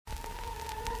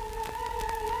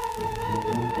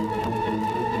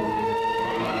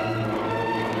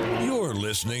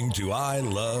listening to I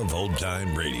Love Old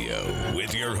Time Radio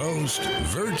with your host,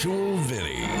 Virtual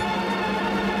Vinny.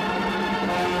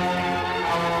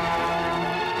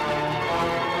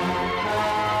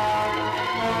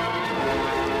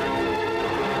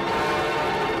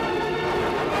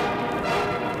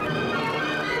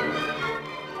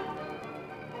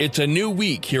 It's a new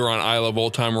week here on I Love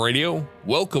Old Time Radio.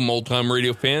 Welcome, Old Time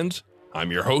Radio fans. I'm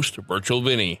your host, Virtual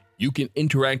Vinny. You can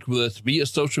interact with us via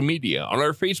social media on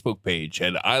our Facebook page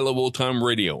at I Love Old Time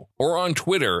Radio or on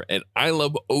Twitter at I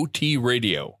Love OT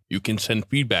Radio. You can send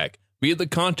feedback via the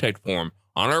contact form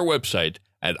on our website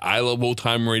at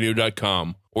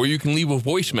iloveoldtimeradio.com, or you can leave a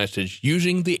voice message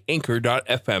using the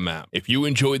Anchor.fm app. If you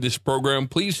enjoyed this program,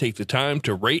 please take the time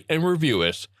to rate and review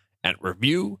us at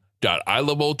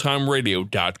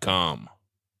review.iloveoldtimeradio.com.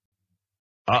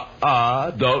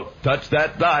 Don't touch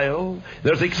that dial.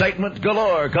 There's excitement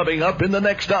galore coming up in the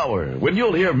next hour when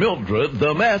you'll hear Mildred,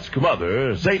 the masked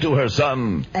mother, say to her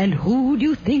son, "And who do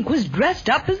you think was dressed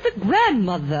up as the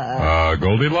grandmother?"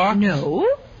 Goldilocks? No.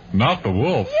 Not the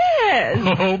wolf? Yes.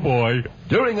 Oh, boy.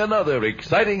 during another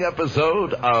exciting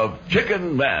episode of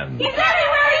Chicken Man. He's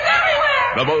everywhere! He's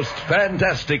everywhere! The most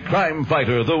fantastic crime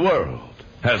fighter the world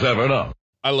has ever known.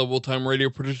 I Love Old Time Radio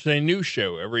produces a new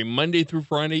show every Monday through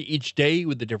Friday, each day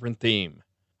with a different theme.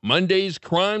 Monday's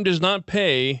Crime Does Not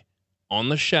Pay on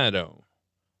the Shadow.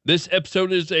 This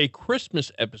episode is a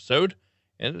Christmas episode,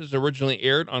 and it was originally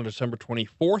aired on December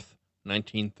 24th,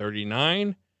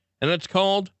 1939, and it's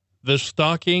called The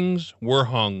Stockings Were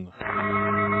Hung.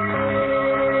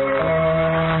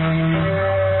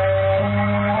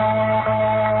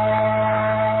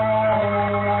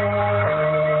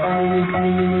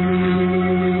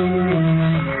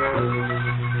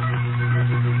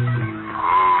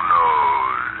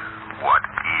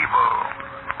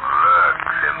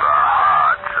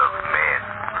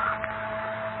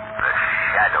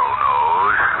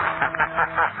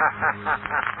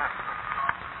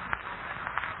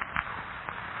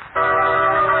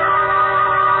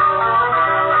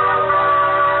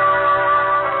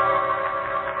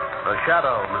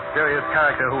 Shadow, mysterious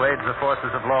character who aids the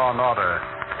forces of law and order,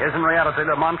 is in reality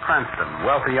Lamont Cranston,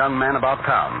 wealthy young man about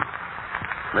town.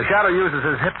 The Shadow uses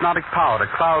his hypnotic power to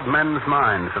cloud men's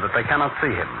minds so that they cannot see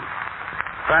him.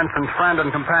 Cranston's friend and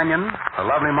companion, the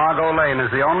lovely Margot Lane, is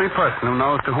the only person who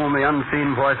knows to whom the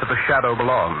unseen voice of the Shadow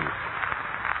belongs.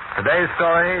 Today's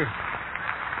story,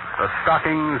 The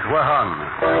Stockings Were Hung.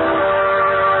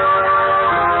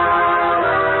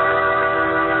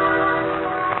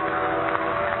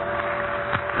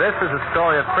 This is a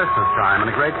story at Christmas time in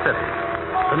a great city.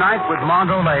 Tonight, with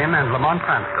Margot Lane and Lamont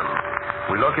Cranston,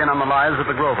 we look in on the lives of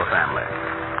the Grover family.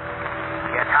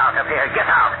 Get out of here. Get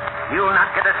out. You'll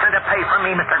not get a cent of pay from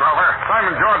me, Mr. Grover.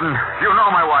 Simon Jordan, you know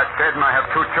my wife's dead and I have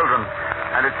 2 children.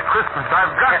 And it's Christmas.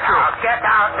 I've got to. Get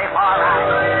out before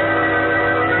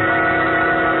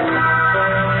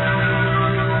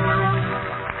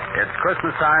It's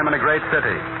Christmas time in a great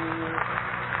city.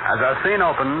 As our scene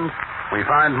opens, we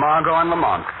find Margot and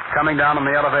Lamont coming down on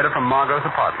the elevator from Margot's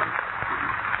apartment.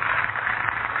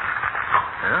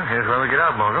 Yeah, here's where we get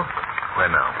out, Margot. Where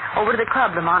now? Over to the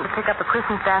club, Lamont, to pick up a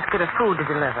Christmas basket of food to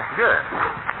deliver. Good.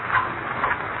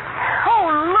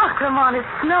 Oh, look, Lamont,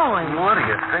 it's snowing. What do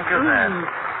you think of that?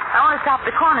 I want to stop at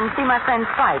the corner and see my friend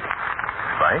Spike.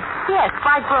 Spike? Yes,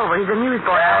 Spike Grover. He's a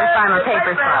newsboy. I always find him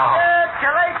papers for him.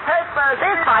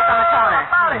 There's Spike on the corner.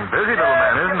 Busy little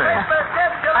man, isn't he?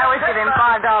 I always give him $5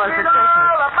 for Christmas.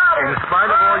 In spite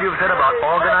of all you've said about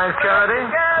organized charity,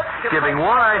 giving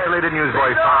one isolated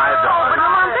newsboy $5. But,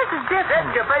 Lamont, this is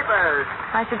different.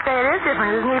 I should say it is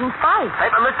different. It isn't even Spike.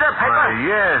 Paper, mister, paper.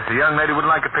 Yes, the young lady would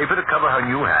like a paper to cover her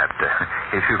new hat.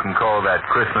 If you can call that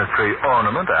Christmas tree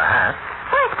ornament a hat.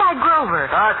 Where's Spike Grover?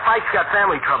 Spike's got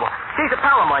family trouble. He's a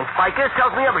pal of mine, Spike is.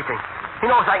 Tells me everything. He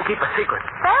knows I can keep a secret.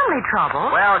 Family trouble?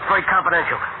 Well, it's very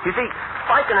confidential. You see,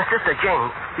 Spike and his sister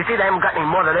Jane, you see, they haven't got any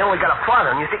mother. They only got a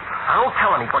father. And you see, I don't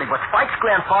tell anybody, but Spike's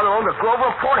grandfather owned a Grover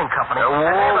Importing Company.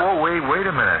 Wait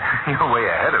a minute. You're way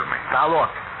ahead of me. Now, look.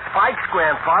 Spike's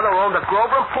grandfather owned a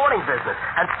Grover Importing business,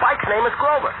 and Spike's name is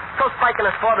Grover. So Spike and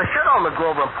his father should own the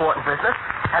Grover Importing business.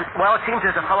 And, well, it seems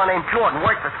there's a fellow named Jordan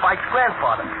worked for Spike's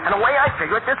grandfather. And the way I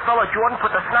figure it, this fellow Jordan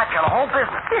put the snatch on the whole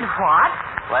business. Did what?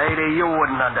 Lady, you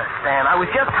wouldn't understand. I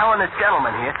was just telling this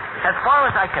gentleman here, as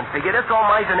far as I can figure, this old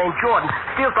miser named Jordan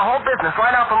steals the whole business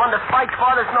right out from under Spike's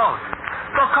father's nose.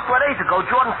 So a couple of days ago,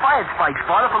 Jordan fired Spike's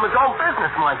father from his own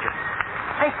business, mind you.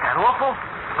 Ain't that awful?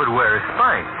 But where is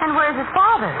Spike? And where's his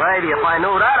father? Lady, if I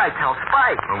knew that, I'd tell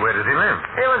Spike. Well, where does he live?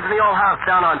 He lives in the old house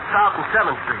down on South and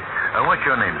 7th Street. What's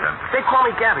your name, then? They call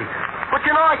me Gabby. But,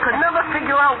 you know, I could never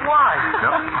figure out why.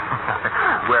 No?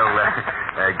 Well,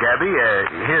 Gabby,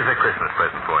 here's a Christmas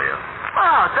present for you.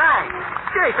 Oh, thanks.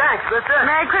 Gee, thanks, mister.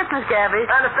 Merry Christmas, Gabby.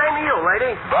 And the same to you,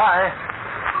 lady. Bye.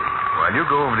 Well, you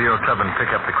go over to your club and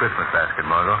pick up the Christmas basket,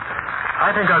 Margot.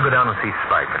 I think I'll go down and see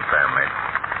Spike and family.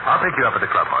 I'll pick you up at the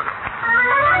club, Margot.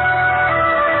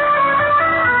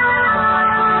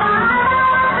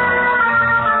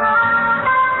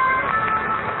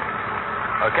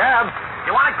 A cab?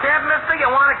 You want a cab, mister?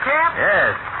 You want a cab?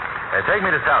 Yes. Take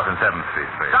me to South and 7th Street,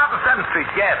 please. South and 7th Street,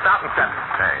 yeah, South and 7th.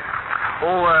 Thanks.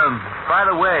 Oh, by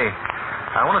the way,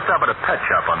 I want to stop at a pet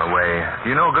shop on the way.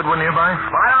 Do you know a good one nearby?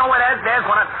 Well, I don't know where there's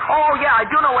one. Oh, yeah, I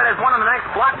do know where there's one on the next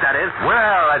block, that is.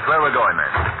 Well, that's where we're going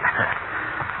then.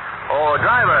 Oh,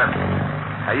 driver,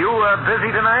 are you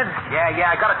busy tonight? Yeah,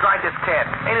 I gotta drive this cab.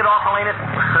 Ain't it awful, ain't it?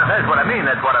 That's what I mean.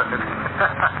 That's what I...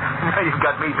 Now you've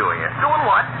got me doing it. Doing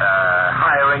what?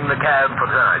 Hiring the cab for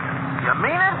tonight. You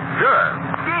mean it? Sure.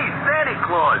 Gee, Santa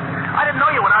Claus. I didn't know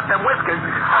you without them whiskers.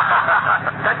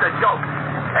 That's a joke.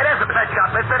 Hey, there's a pet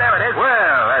shop, mister. There it is.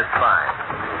 Well, that's fine.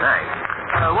 Thanks.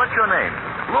 What's your name?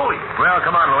 Louis. Well,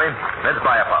 come on, Louis. Let's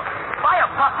buy a pup. Buy a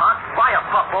pup, huh? Buy a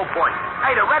pup, oh boy.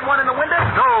 Hey, the red one in the window?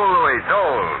 Sold, Louis,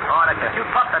 sold. Oh, that's a cute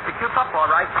pup. That's a cute pup, all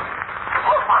right.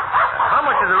 How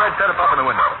much is the red setup up in the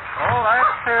window? Oh,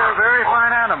 that's a very fine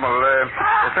animal.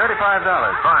 $35.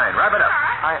 Fine, wrap it up.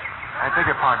 I beg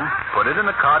your pardon? Put it in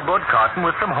a cardboard carton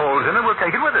with some holes in it. We'll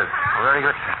take it with us. Oh, very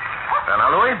good, sir. Well, now,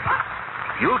 Louis,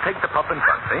 you'll take the pup in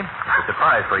front, see? It's a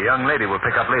prize for a young lady we'll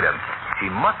pick up later. She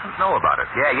mustn't know about it.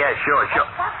 Yeah, sure.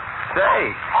 Say,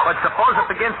 but suppose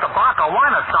it's against the bark or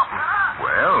wine or something.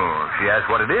 Well, if she asks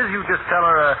what it is, you just tell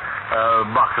her a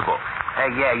box of books.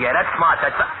 Hey, yeah, that's smart.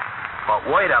 But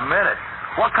wait a minute.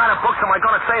 What kind of books am I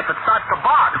going to say if it starts to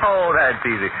bark? Oh, that's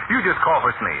easy. You just call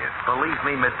for sneeze. Believe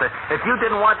me, mister, if you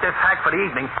didn't want this hack for the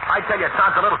evening, I tell you, it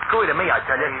sounds a little screwy to me, I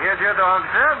tell you. Here's your dog,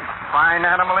 sir. Fine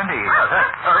animal indeed.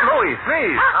 Louis,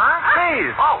 sneeze. Huh?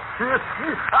 Sneeze. Oh.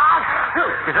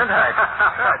 Gesundheit.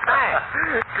 Thanks.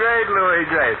 Great, Louis,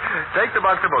 great. Take the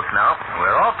box of books now.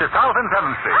 We're off to South and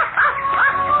 7th Street.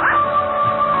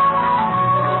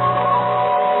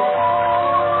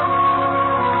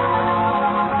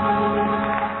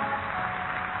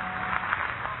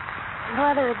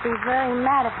 Brother would be very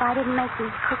mad if I didn't make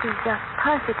these cookies just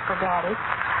perfect for Daddy.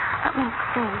 Let me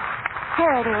see.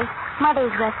 Here it is.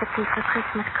 Mother's recipe for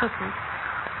Christmas cookies.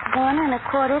 1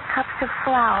 1/4 cups of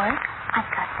flour.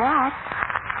 I've got that.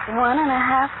 1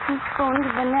 1/2 teaspoons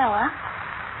vanilla.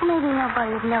 Maybe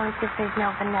nobody would notice if there's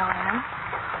no vanilla in them.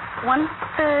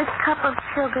 1/3 cup of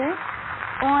sugar.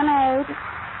 1 egg.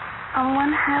 And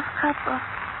 1/2 cup of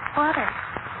butter.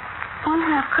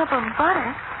 1/2 cup of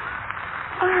butter?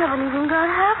 I haven't even got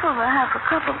half a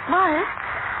cup of butter.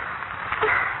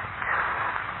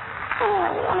 Oh,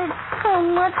 I wanted so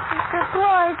much to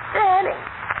surprise Daddy.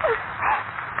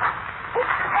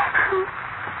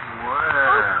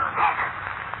 Well,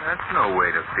 that's no way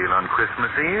to feel on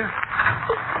Christmas Eve.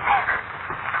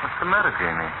 What's the matter,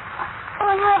 Jamie?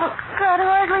 I haven't got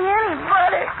hardly any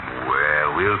butter.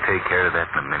 Well, we'll take care of that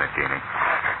in a minute, Jamie.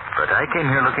 But I came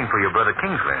here looking for your brother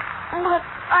Kingsley. But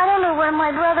I don't know where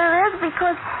my brother is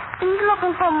because he's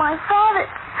looking for my father.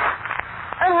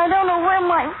 And I don't know where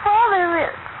my father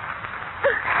is.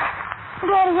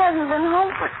 Daddy hasn't been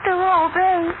home for 2 whole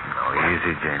days. No,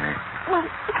 easy, Jamie. Well,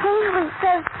 Kingsley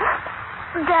says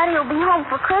Daddy will be home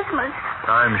for Christmas.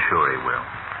 I'm sure he will.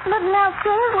 But now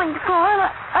Kingsley's gone.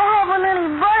 I haven't any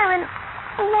butter, and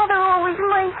Mother always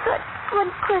makes such good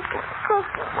Christmas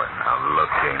cookies. Well, now look,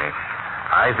 Janie.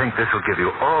 I think this will give you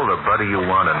all the butter you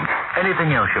want and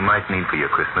anything else you might need for your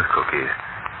Christmas cookies.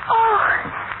 Oh,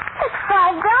 it's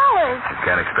 $5. You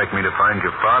can't expect me to find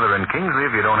your father and Kingsley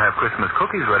if you don't have Christmas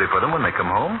cookies ready for them when they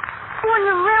come home. Will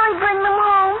you really bring them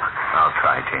home? I'll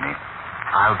try, Janie.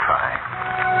 I'll try.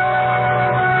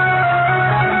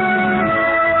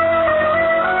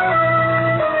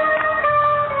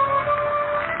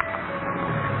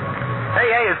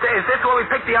 Hey, is this where we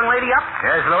picked the young lady up?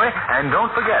 Yes, Louis. And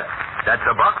don't forget, that's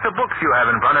a box of books you have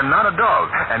in front and not a dog.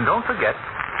 And don't forget,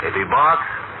 if he barks,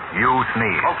 you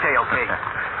sneeze. Okay.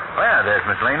 Well, there's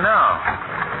Miss Lane now.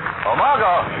 Oh,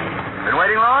 Margot. Been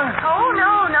waiting long? Oh,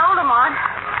 no, Lamont.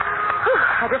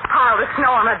 I just piled the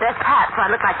snow on my best hat so I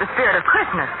look like the spirit of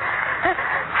Christmas.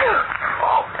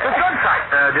 Oh, the sunshine.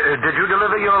 Did you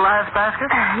deliver your last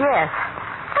basket? Yes.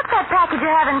 What's that package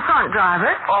you have in front,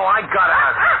 driver? Oh, I got it.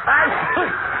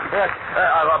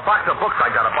 A box of books. I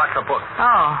got a box of books.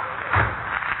 Oh.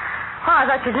 Well, I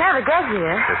thought you'd never get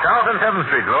here. To South and 7th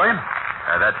Street, Louis.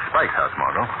 That's Spike's house,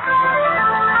 Margot.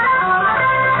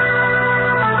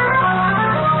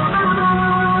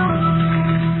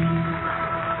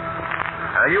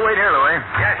 You wait here, Louis.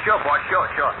 Yeah, sure, boss, sure.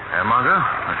 house. Margot,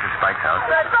 this is Spike's house.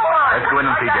 Go on. Let's go in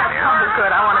and see Jenny, huh? Oh,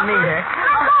 good. I want to meet her.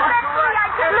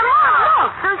 Lamont,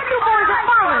 look. Those two boys are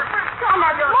fighting. And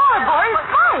that smaller boy is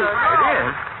Spike. It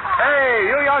is? Hey,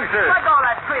 you youngsters. Let go of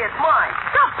that tree. It's mine.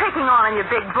 Stop picking on him, you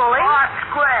big bully. Oh,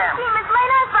 scram. Gee, Miss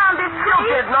Lane, I found this You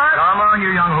tree. did not. Come on,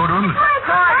 you young hoodlums.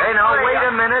 Hey, now, wait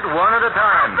a minute. One at a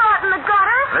time. Saw it in the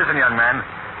gutter. Listen, young man.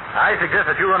 I suggest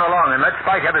that you run along and let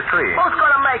Spike have his tree. Who's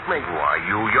going to make me? Why,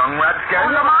 you young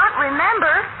rapscallion. Oh, Lamont,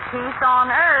 remember, peace on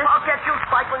earth. I'll get you,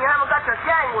 Spike, when you haven't got your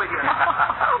gang with you.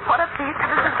 What a piece of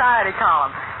the society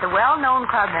column. The well-known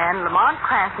clubman, Lamont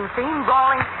Cranston, seen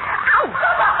brawling. Ow!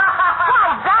 What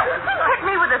was that? He hit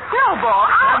me with a snowball.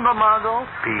 Remember, Margot?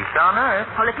 Peace on earth.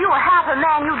 Well, if you were half a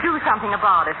man, you'd do something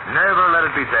about it. Never let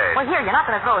it be said. Well, here, you're not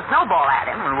going to throw a snowball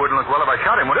at him. It wouldn't look well if I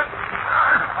shot him, would it?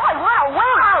 Boy, what a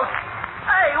wing. Ouch!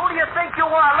 Hey, who do you think you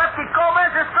are, Lefty Gomez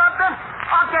or something?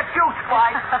 I'll get you,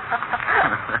 Spike.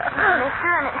 Mister,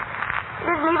 and it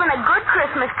isn't even a good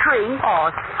Christmas tree.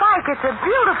 Oh, Spike, it's a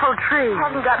beautiful tree.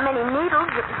 Hasn't got many needles,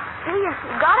 but gee, you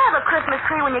gotta have a Christmas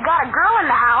tree when you got a girl in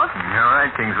the house. You're right,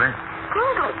 Kingsley.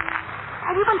 Kingsley,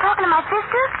 have you been talking to my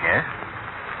sister? Yes?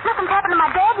 Nothing's happened to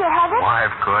my dad yet, has it? Why,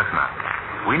 of course not.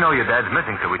 We know your dad's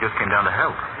missing, so we just came down to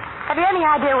help. Have you any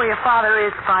idea where your father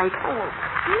is, Spike? Oh,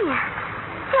 gee,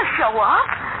 he'll show up.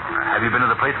 Have you been to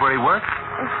the place where he works?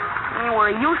 Where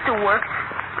he used to work.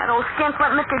 That old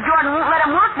skinflint Mr. Jordan won't let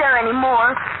him work there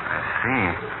anymore. I see.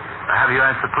 Have you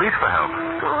asked the police for help?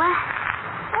 Well,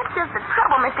 that's just the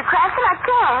trouble, Mr. Cranston. I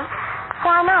can't.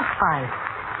 Why not, Spike?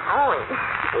 Oh,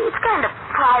 it's kind of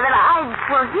private.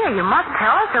 Well, here, you must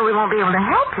tell us or we won't be able to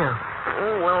help you.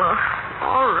 Oh, well,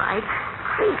 all right.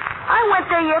 See, I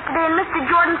went there yesterday and Mr.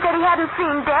 Jordan said he hadn't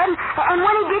seen Dad, and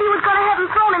when he did, he was going to have him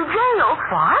thrown in jail.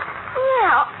 What?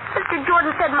 Yeah. Mr.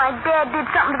 Jordan said my dad did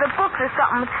something to the books or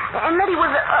something, and that he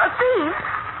was a thief.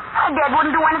 My dad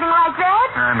wouldn't do anything like that.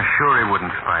 I'm sure he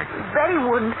wouldn't, Spike. Bet he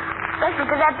wouldn't.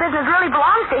 Especially because that business really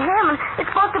belongs to him, and it's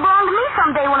supposed to belong to me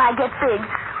someday when I get big.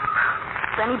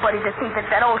 If anybody's a thief,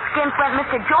 it's that old skinflint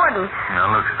Mr. Jordan.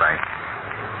 Now, look, Spike.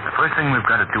 The first thing we've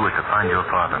got to do is to find your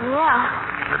father.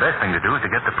 Yeah. The best thing to do is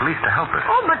to get the police to help us.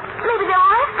 Oh, but maybe they'll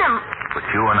arrest him. But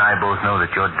you and I both know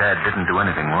that your dad didn't do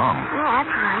anything wrong. Yeah,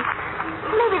 that's right.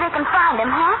 Maybe they can find him,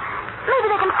 huh? Maybe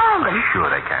they can find him. Sure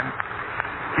they can.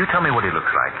 You tell me what he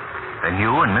looks like. Then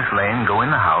you and Miss Lane go in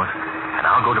the house, and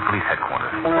I'll go to police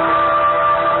headquarters.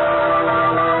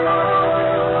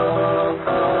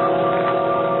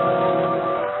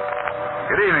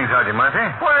 Good evening, Sergeant Murphy.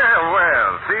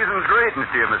 Well. Season's greetings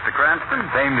to you, Mr.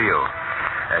 Cranston. Same to you.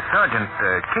 Sergeant,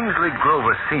 Kingsley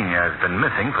Grover Sr. has been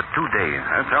missing for 2 days.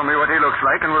 Tell me what he looks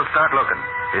like, and we'll start looking.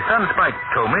 His son Spike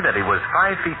told me that he was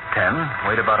 5 feet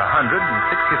 10, weighed about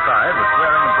 165, was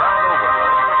wearing brown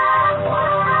overalls.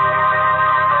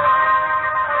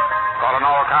 Calling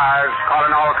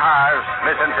all cars.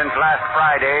 Missing since last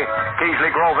Friday.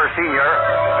 Kingsley Grover Sr.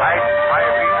 Height 5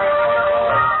 feet.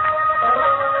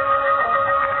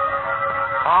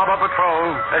 Harbor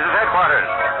Patrol. This is headquarters.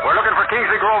 We're looking for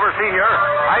Kingsley Grover Sr.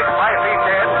 Height 5 feet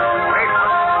 10. Wait.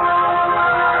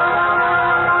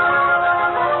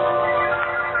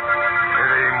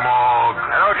 City Morgue.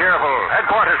 Hello, cheerful.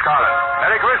 Headquarters calling.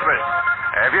 Merry Christmas.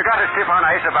 Have you got a stiff on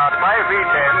ice about 5 feet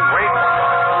 10? Wait.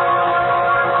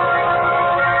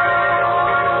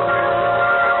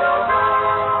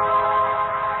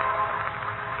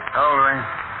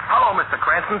 Hello, Mr.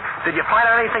 Cranston. Did you find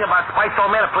out anything about Spike's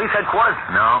old man at police headquarters?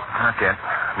 No, not yet.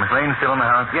 Miss Lane's still in the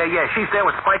house? Yeah, she's there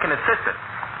with Spike and his sister.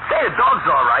 Say, the dog's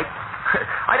all right.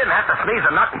 I didn't have to sneeze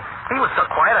or nothing. He was so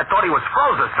quiet I thought he was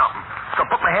froze or something. So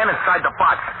I put my hand inside the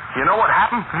box. You know what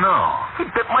happened? No. He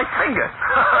bit my finger.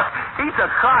 He's a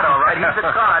cod, all right. He's a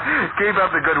cod. Keep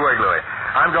up the good work, Louie.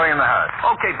 I'm going in the house.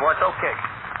 Okay, boss, okay.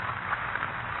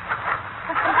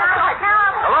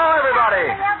 Hello,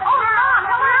 everybody.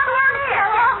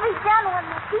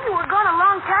 We're gone a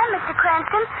long time, Mr.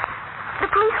 Cranston. The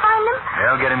police find him?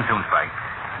 They'll get him soon, Spike.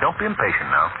 Don't be impatient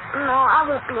now. No, I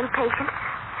won't be impatient.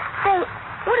 Say,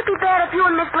 would it be bad if you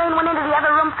and Miss Lane went into the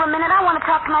other room for a minute? I want to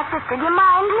talk to my sister. Do you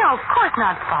mind? No, of course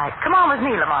not, Spike. Come on with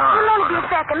me, Lamont. It'll only be a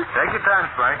second. Take your time,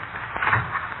 Spike.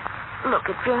 Look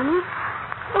at Jamie.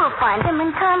 We'll find him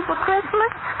in time for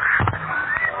Christmas.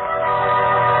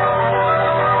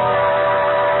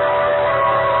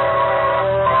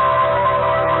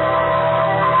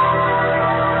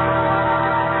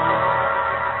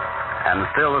 And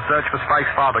still the search for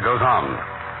Spike's father goes on.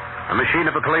 The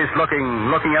machine of the police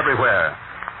looking everywhere.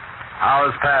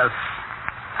 Hours pass,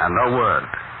 and no word.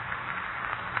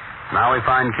 Now we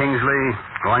find Kingsley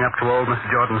going up to old Mr.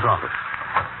 Jordan's office.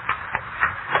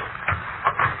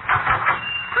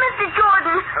 Mr.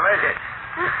 Jordan. Who is it?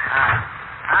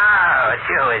 Oh, it's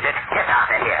you, is it? Get out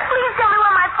of here. Please tell me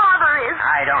where my father is.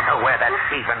 I don't know where that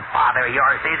thieving father of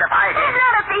yours is. If I did... He's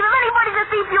not a thief. If anybody's a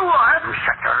thief, you are. You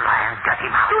shut your lying, dirty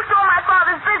mouth. You stole my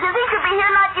father's business. He should be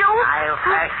here, not you. I'll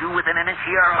flash you within an inch of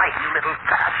your life, you little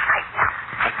parasite.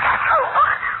 Take that.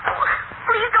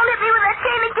 Please don't hit me with that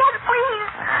chain again, please.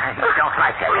 You don't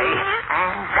like that, eh?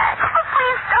 And that.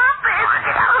 Please stop it. Come on,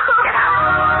 get out. Get out.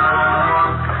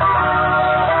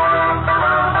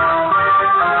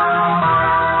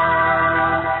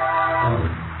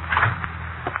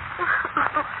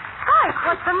 Spike,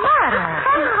 what's the matter?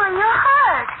 Henry, you're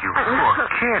hurt. You poor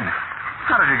kid.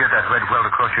 How did you get that red welt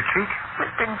across your cheek?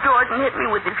 Mr. Jordan hit me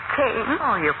with his cane.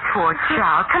 Oh, you poor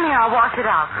child. Come here, I'll wash it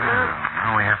out.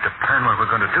 Now we have to plan what we're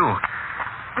going to do.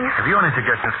 Have you any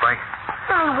suggestions, Spike?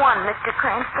 Only one, Mr.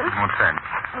 Cranston. What's that?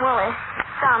 Well, it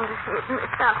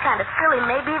sounds kind of silly,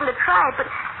 maybe even to try it, but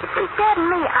you see, Dad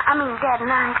and me, I mean Dad and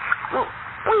I, well,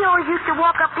 we always used to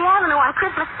walk up the avenue on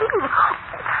Christmas Eve.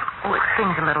 Oh, it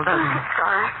stings a little, doesn't it?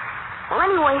 Sorry. Well,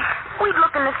 anyway, we'd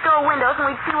look in the store windows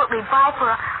and we'd see what we'd buy for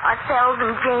ourselves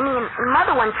and Janie and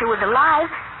Mother when she was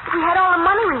alive. If we had all the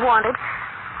money we wanted.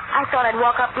 I thought I'd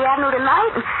walk up the avenue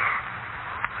tonight and...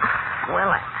 Well,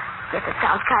 I guess it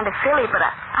sounds kind of silly, but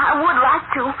I would like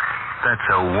to. That's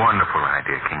a wonderful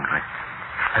idea, Kingsley.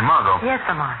 Hey, Margot. Yes,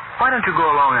 Lamar. Why don't you go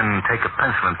along and take a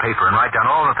pencil and paper and write down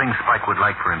all the things Spike would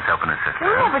like for himself and his sister?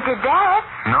 You never did that.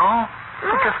 No?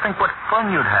 Well, just think what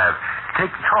fun you'd have.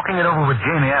 Talking it over with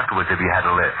Janie afterwards if you had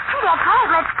a list. Gee, that's right.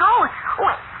 Let's go. Oh,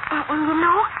 and you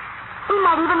know, we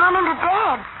might even run into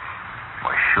Dad.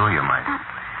 Well, sure you might.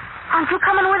 Aren't you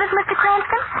coming with us, Mr.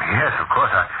 Cranston? Well, yes, of course.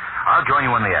 I'll join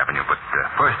you on the avenue, but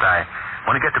first I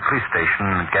want to get to the police station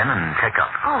again and check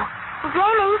up. Oh,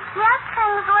 Janie? Yes,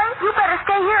 Kingsley? You better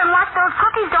stay here and watch those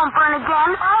cookies don't burn again.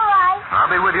 All right.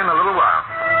 I'll be with you in a little while.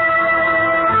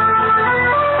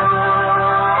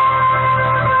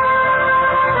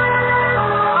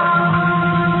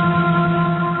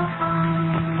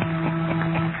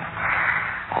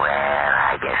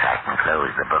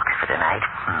 Close the books for tonight.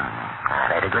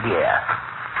 I've had a good year.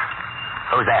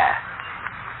 Who's there?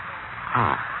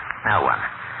 No one.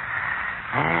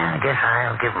 I guess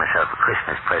I'll give myself a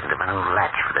Christmas present of a new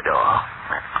latch for the door.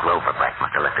 That Grover brat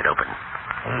must have left it open.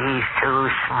 He's too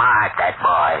smart, that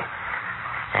boy.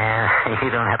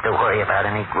 You don't have to worry about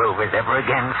any Grovers ever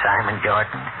again, Simon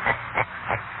Jordan.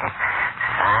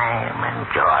 Simon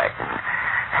Jordan.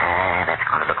 That's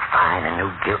going to look fine in new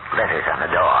gilt letters on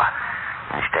the door.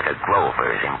 Instead of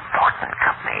Grover's Important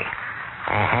Company.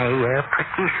 You're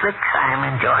pretty slick,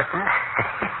 Simon Jordan.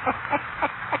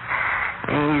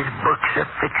 These books are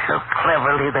fixed so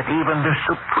cleverly that even the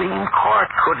Supreme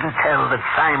Court couldn't tell that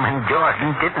Simon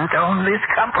Jordan didn't own this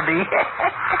company.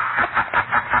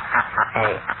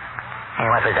 Hey,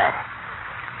 what was that?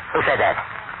 Who said that?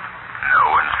 No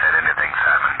one said anything,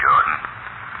 Simon Jordan.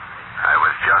 I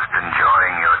was just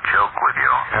enjoying your joke with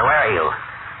you. Where are you?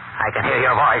 I can hear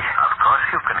your voice. Of course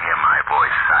you can hear my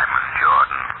voice, Simon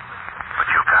Jordan. But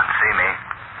you can't see me.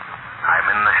 I'm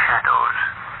in the shadows.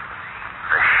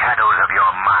 The shadows of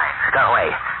your mind. Go away.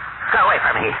 Go away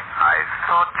from me. I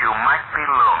thought you might be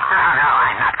lonely. No,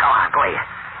 I'm not. Go on, go away.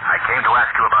 I came to ask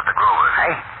you about the Grovers.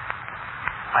 Hey?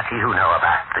 What do you know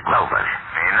about the Grovers?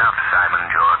 Enough, Simon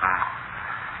Jordan.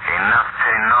 Enough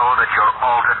to know that your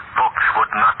altered books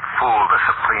would not fool the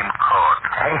Supreme Court.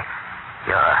 Hey?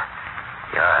 You're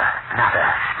not a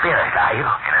spirit, are you?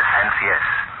 In a sense, yes.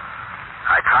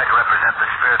 I try to represent the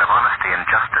spirit of honesty and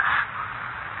justice.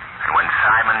 And when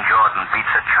Simon Jordan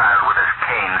beats a child with his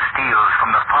cane, steals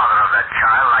from the father of that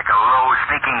child like a low,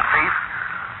 sneaking thief,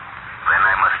 then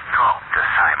I must talk to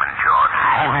Simon Jordan.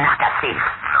 I'm not a thief.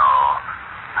 No.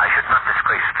 I should not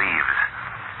disgrace thieves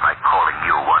by calling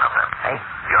you one of them. Hey?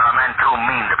 You're a man too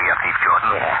mean to be a thief, Jordan.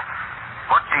 Yeah.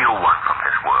 What do you want from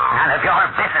this world? None of your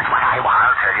business what I want.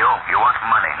 I'll tell you. You want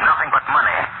money. Nothing but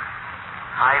money.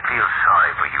 I feel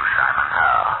sorry for you, Simon.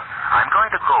 Oh. I'm going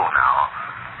to go now.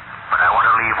 But I want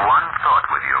to leave one thought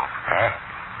with you. Eh?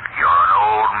 You're an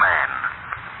old man.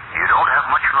 You don't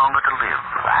have much longer to live.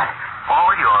 What?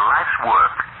 All your life's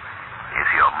work is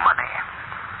your money.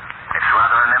 It's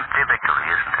rather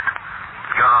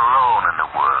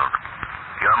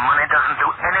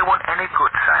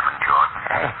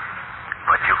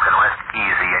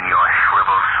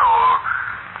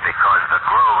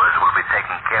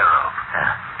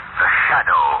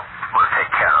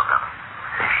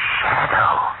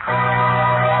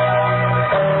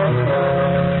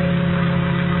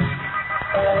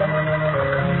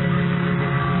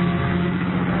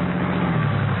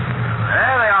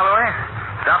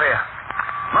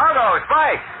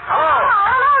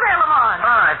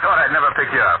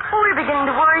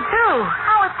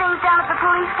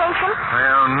train station?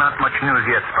 Well, not much news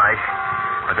yet, Spice.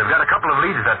 But they've got a couple of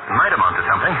leads that might amount to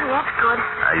something. That's good.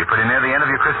 Are you pretty near the end of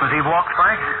your Christmas Eve walk,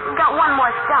 Spice? We got one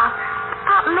more stop.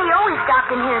 Pop and me always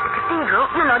stopped in here at the cathedral,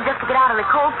 just to get out of the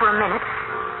cold for a minute.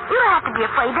 You don't have to be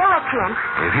afraid. They'll let you in.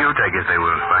 If you take it, they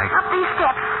will, Spice. Up these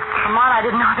steps. Come on, I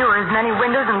didn't know there were as many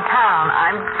windows in town.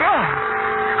 I'm dead.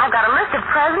 I've got a list of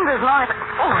presents as long as...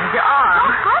 Oh, your arm.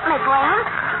 Don't sweat, Miss Lane.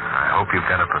 I hope you've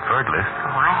got a preferred list.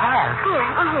 Oh, I have. Here,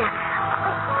 in here.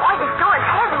 Boy, this door is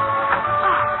heavy.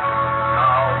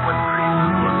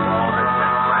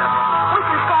 We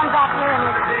can stand back here and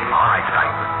listen. All right,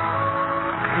 Spice.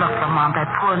 Look, Lamont, that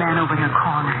poor man over in the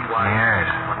corner. Yes.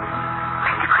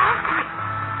 Mr. Cranston.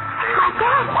 It's my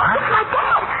dad. What? It's my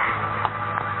dad.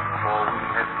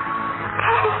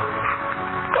 Daddy.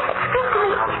 Dad, speak to me.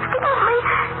 Speak to me.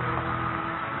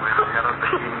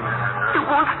 You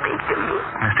won't speak to me.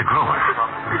 Mr. Grover.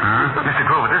 Mr.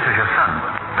 Grover, this is your son.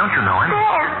 Don't you know him?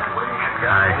 Dad.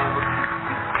 I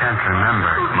can't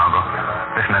remember. Margot,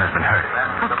 this man has been hurt.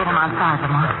 Let's get him outside,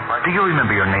 Lamont. Do you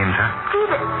remember your name, sir? Gee,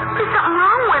 there's something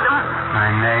wrong with him. My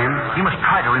name? You must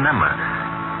try to remember.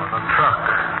 Truck.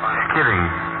 Skidding.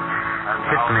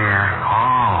 Hit me.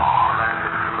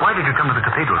 Oh. Why did you come to the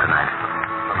cathedral tonight?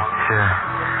 It's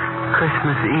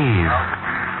Christmas Eve.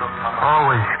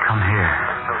 Always come here.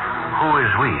 Who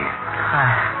is we?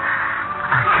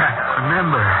 I can't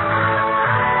remember.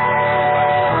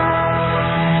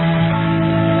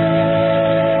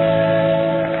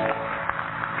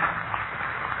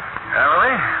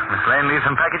 Emily, Miss Lane leave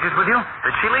some packages with you?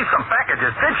 Did she leave some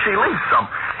packages? Did she leave some?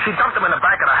 She dumped them in the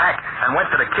back of the hack and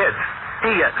went to the kids.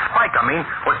 Spike,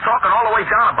 was talking all the way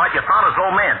down about your father's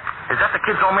old man. Is that the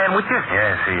kid's old man with you?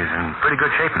 Yes, he's in pretty good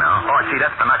shape now. Oh, gee,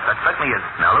 that's the nuts. That certainly is.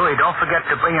 Now, Louie, don't forget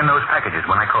to bring in those packages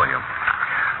when I call you.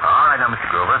 All right, now, Mr.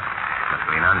 Grover. Just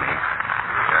lean on me.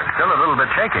 You're still a little bit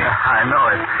shaky. I know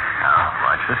it. Now,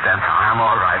 watch the steps. I'm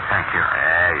all right, thank you.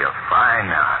 Yeah, you're fine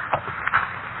now.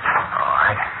 All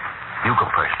right. You go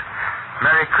first.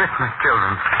 Merry Christmas,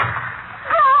 children.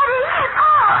 Daddy!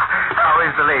 Oh! How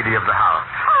is the lady of the house?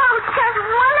 Oh, just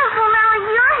wonderful now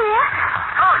you're here.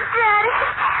 Oh, Daddy.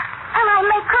 And I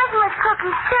make Christmas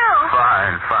cookies, too.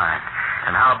 Fine.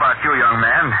 And how about you, young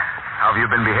man? How have you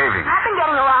been behaving? I've been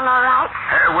getting along all right.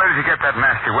 Where did you get that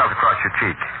nasty welt across your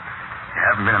cheek? You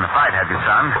haven't been in a fight, have you,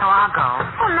 son? So I'll go.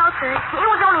 Oh, no, sir. It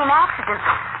was only an accident.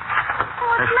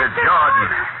 Oh, Mr. Jordan,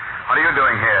 what are you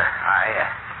doing here?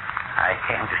 I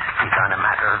came to speak on a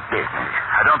matter of business.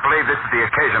 I don't believe this is the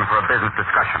occasion for a business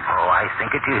discussion. Oh, I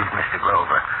think it is, Mr.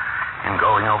 Grover. In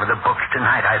going over the books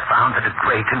tonight, I found that a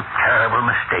great and terrible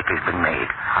mistake has been made.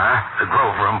 Huh? The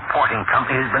Grover Importing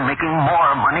Company has been making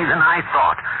more money than I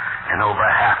thought, and over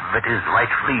half of it is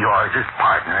rightfully yours as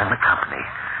partner in the company.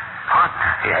 Partner?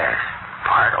 Yes,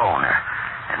 part owner.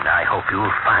 And I hope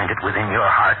you'll find it within your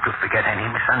heart to forget any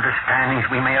misunderstandings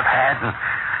we may have had, and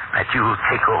that you'll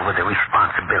take over the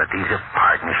responsibilities of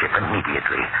partnership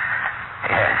immediately.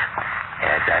 Yes,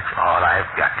 that's all I've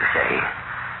got to say.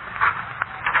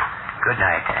 Good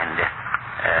night, and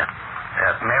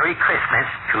Merry Christmas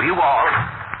to you all.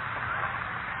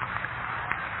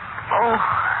 Oh,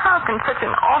 how can such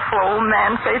an awful old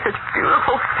man say such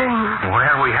beautiful things?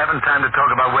 Well, we haven't time to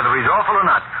talk about whether he's awful or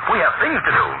not. We have things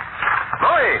to do.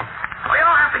 Louie! Well, you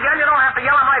don't have to yell. You don't have to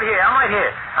yell. I'm right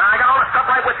here. I got all the stuff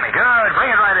right with me. Good.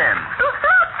 Bring it right in. Look,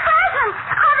 presents.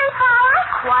 Are they flowers?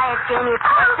 Quiet, Jamie. Of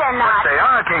course they're not. What they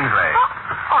are, Kingsley.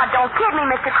 Oh, don't kid me,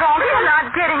 Mr. Cranston. You're not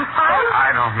getting fired.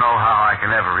 I don't know how I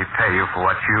can ever repay you for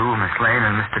what you, Miss Lane,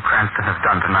 and Mr. Cranston have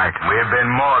done tonight. We've been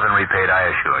more than repaid,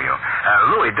 I assure you.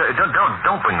 Louie,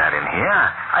 don't bring that in here.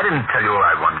 I didn't tell you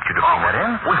I wanted you to bring that in.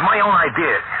 It was my own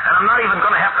idea, and I'm not even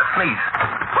going to have to sneeze.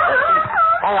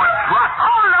 Oh, it's rotten.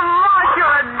 Oh, Lamont,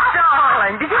 you're a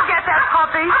darling. Did you get that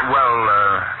puppy? Well,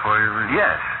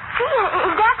 yes. Gee,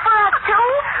 is that for us, too?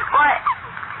 Why...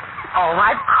 Oh,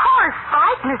 of course,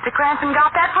 Spike. Mr. Cranston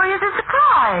got that for you as a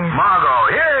surprise.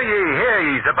 Margot, hear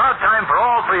ye. It's about time for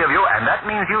all three of you, and that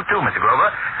means you too, Mr.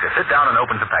 Grover, to sit down and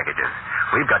open some packages.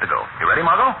 We've got to go. You ready,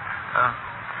 Margot?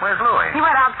 Where's Louie? He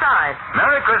went outside.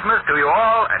 Merry Christmas to you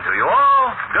all, and to you all,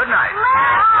 good night.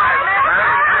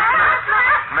 Merry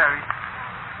Christmas. Merry.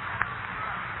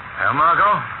 Well,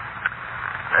 Margot,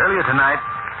 earlier tonight,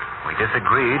 we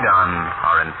disagreed on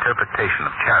our interpretation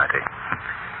of charity.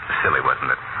 Silly, wasn't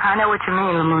it? I know what you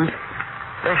mean, Lamont.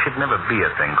 There should never be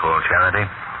a thing called charity.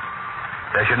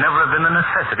 There should never have been the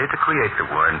necessity to create the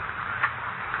word.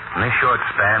 In this short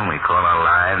span we call our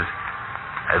lives,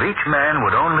 if each man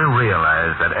would only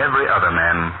realize that every other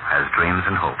man has dreams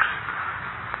and hopes,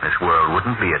 this world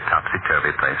wouldn't be a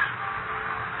topsy-turvy place.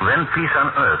 Then peace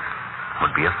on earth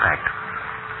would be a fact.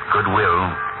 goodwill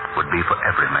would be for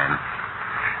every man.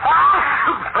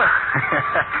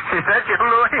 Is that you,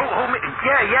 Louis?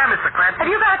 Yeah, Mr. Cranston.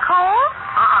 Have you got a cold?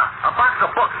 A box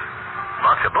of books.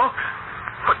 Box of books?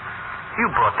 But you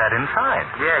brought that inside.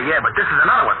 Yeah, but this is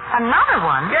another one. Another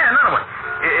one? Yeah, another one.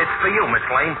 It's for you, Miss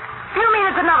Lane. You mean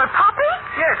it's another puppy?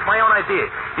 Yeah, it's my own idea.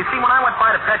 You see, when I went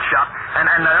by the pet shop, and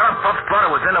the other pup's brother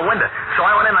was in the window, so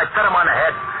I went in and I pet him on the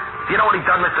head. You know what he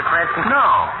done, Mr. Cranston? No.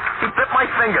 He bit my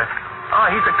finger. Oh,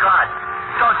 he's a cod.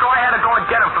 So I had to go and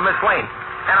get him for Miss Lane.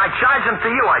 And I charged him to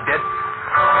you, I did.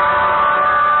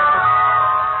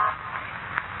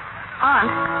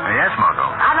 Aunt, Yes, Margot.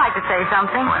 I'd like to say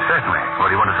something. Well, certainly. What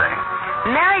do you want to say?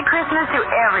 Merry Christmas to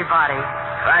everybody.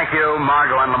 Thank you,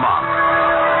 Margot and Lamont.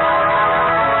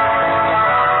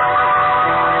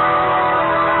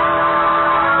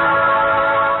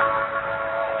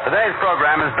 Today's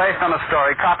program is based on a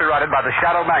story copyrighted by the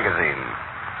Shadow magazine.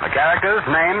 The characters,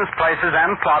 names, places,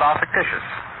 and plot are fictitious.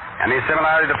 Any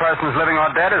similarity to persons living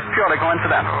or dead is purely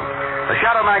coincidental. The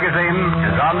Shadow magazine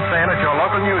is on sale at your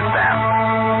local newsstand.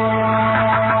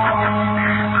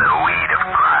 The weed of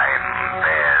crime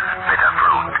bears bitter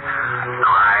fruit.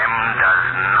 Crime does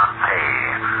not pay.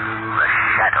 The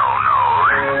Shadow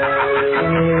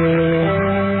knows.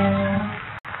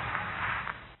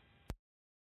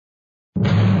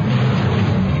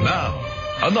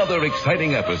 Another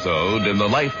exciting episode in the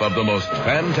life of the most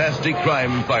fantastic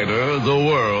crime fighter the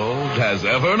world has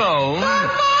ever known.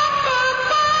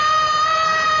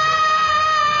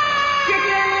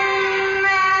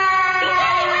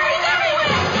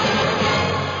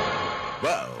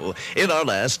 Well, in our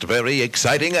last very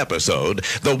exciting episode,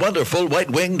 the wonderful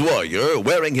white-winged warrior,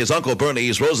 wearing his Uncle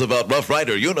Bernie's Roosevelt Rough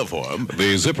Rider uniform,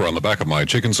 The zipper on the back of my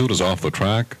chicken suit is off the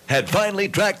track. had finally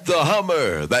tracked the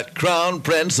Hummer, that crown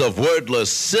prince of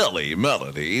wordless, silly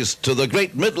melodies, to the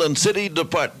great Midland City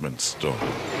department store.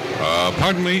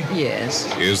 Pardon me?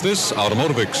 Yes, Is this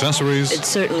automotive accessories? it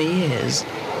certainly is.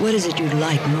 What is it you'd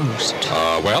like most?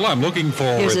 Well, I'm looking for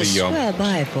Here's the, a swell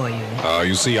buy for you.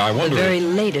 you see, I The wonder... very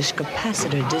latest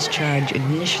capacitor discharge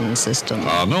ignition system.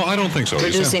 No, I don't think so. You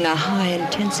see, Producing a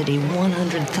high-intensity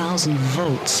 100,000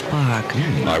 volt spark.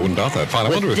 I wouldn't doubt that. Fine, I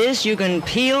With wonder if... this, you can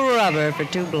peel rubber for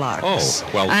 2 blocks. Oh,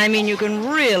 well- I mean, you can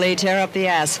really tear up the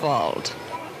asphalt.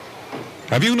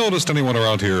 Have you noticed anyone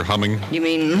around here humming? You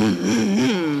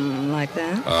mean like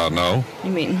that? No.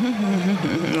 You mean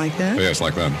like that? Yes,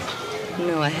 like that.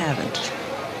 No, I haven't.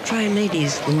 Try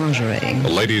ladies' lingerie. The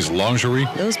ladies' lingerie?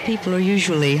 Those people are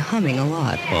usually humming a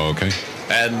lot. Oh, okay.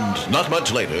 And not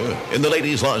much later, in the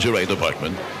ladies' lingerie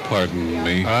department. Pardon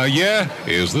me. Yeah?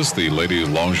 Is this the ladies'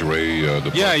 lingerie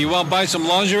department? Yeah, you want to buy some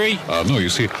lingerie? No, you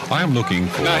see, I am looking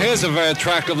for... Now, here's a very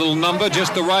attractive little number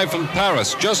just arrived from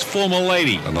Paris, just for my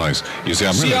lady. Nice. You see,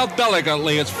 I'm See really... how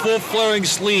delicately its full flaring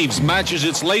sleeves matches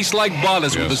its lace-like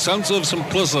bodice with a sense of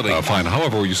simplicity. Fine.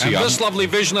 However, you see, And this lovely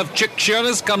vision of chick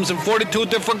sheerness comes in 42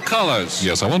 different colors.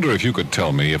 Yes, I wonder if you could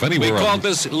tell me if anywhere... We call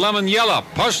this lemon yellow.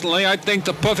 Personally, I think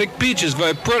the perfect peach is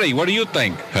very pretty. What do you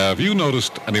think? Have you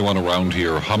noticed anyone around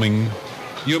here humming?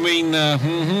 You mean,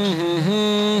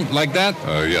 like that?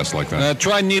 Yes, like that.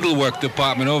 Try needlework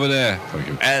department over there. Thank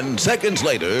you. And seconds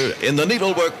later, in the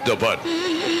needlework department.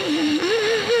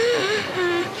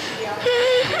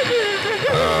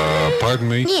 Pardon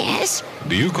me? Yes.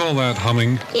 Do you call that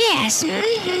humming? Yes.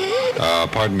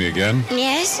 Pardon me again?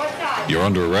 Yes. You're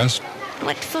under arrest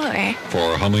What for?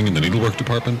 for humming in the needlework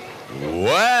department?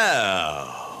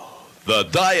 Well, the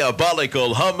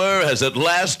diabolical Hummer has at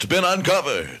last been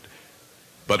uncovered.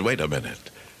 But wait a minute.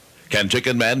 Can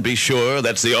Chicken Man be sure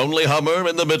that's the only Hummer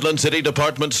in the Midland City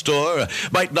department store?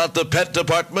 Might not the pet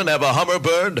department have a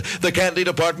Hummerbird, the candy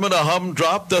department a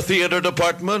humdrop, the theater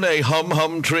department a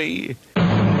hum tree?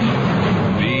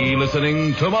 Be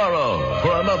listening tomorrow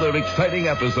for another exciting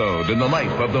episode in the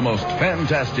life of the most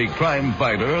fantastic crime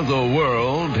fighter the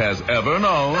world has ever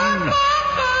known.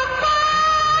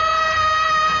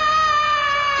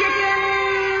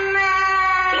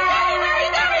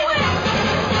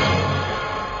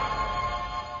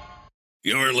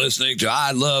 You're listening to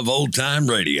I Love Old Time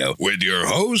Radio with your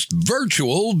host,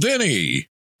 Virtual Vinny.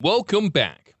 Welcome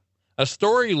back. A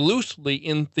story loosely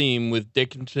in theme with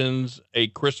Dickinson's A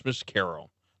Christmas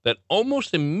Carol that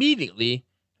almost immediately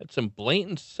had some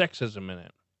blatant sexism in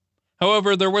it.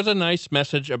 However, there was a nice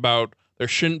message about there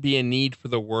shouldn't be a need for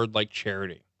the word like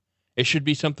charity. It should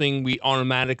be something we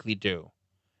automatically do.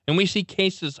 And we see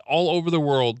cases all over the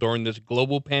world during this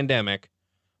global pandemic,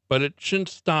 but it shouldn't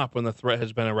stop when the threat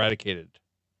has been eradicated.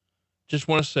 Just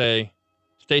want to say,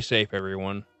 stay safe,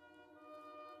 everyone.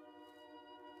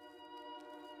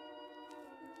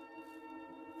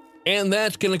 And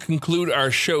that's going to conclude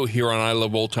our show here on I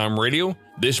Love Old Time Radio.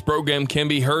 This program can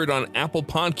be heard on Apple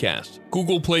Podcasts,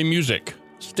 Google Play Music,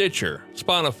 Stitcher,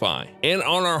 Spotify, and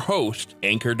on our host,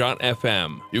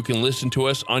 Anchor.fm. You can listen to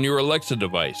us on your Alexa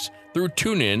device through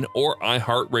TuneIn or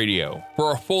iHeartRadio.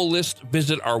 For a full list,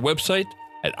 visit our website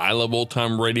at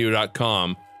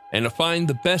iloveoldtimeradio.com and to find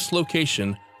the best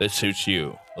location that suits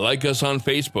you. Like us on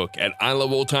Facebook at I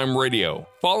Love Old Time Radio.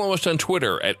 Follow us on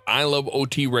Twitter at I Love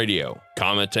OT Radio.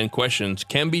 Comments and questions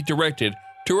can be directed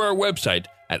to our website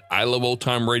at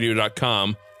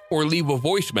iloveoldtimeradio.com or leave a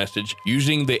voice message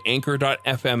using the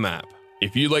Anchor.fm app.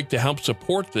 If you'd like to help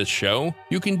support this show,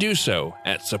 you can do so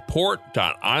at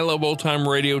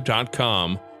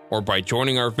support.iloveoldtimeradio.com or by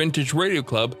joining our Vintage Radio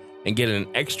Club and get an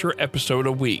extra episode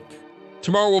a week.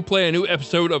 Tomorrow we'll play a new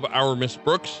episode of Our Miss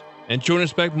Brooks, and join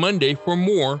us back Monday for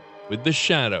more with The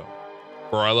Shadow.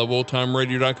 For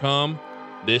iloveoldtimeradio.com,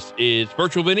 this is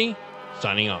Virtual Vinny,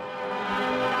 signing off.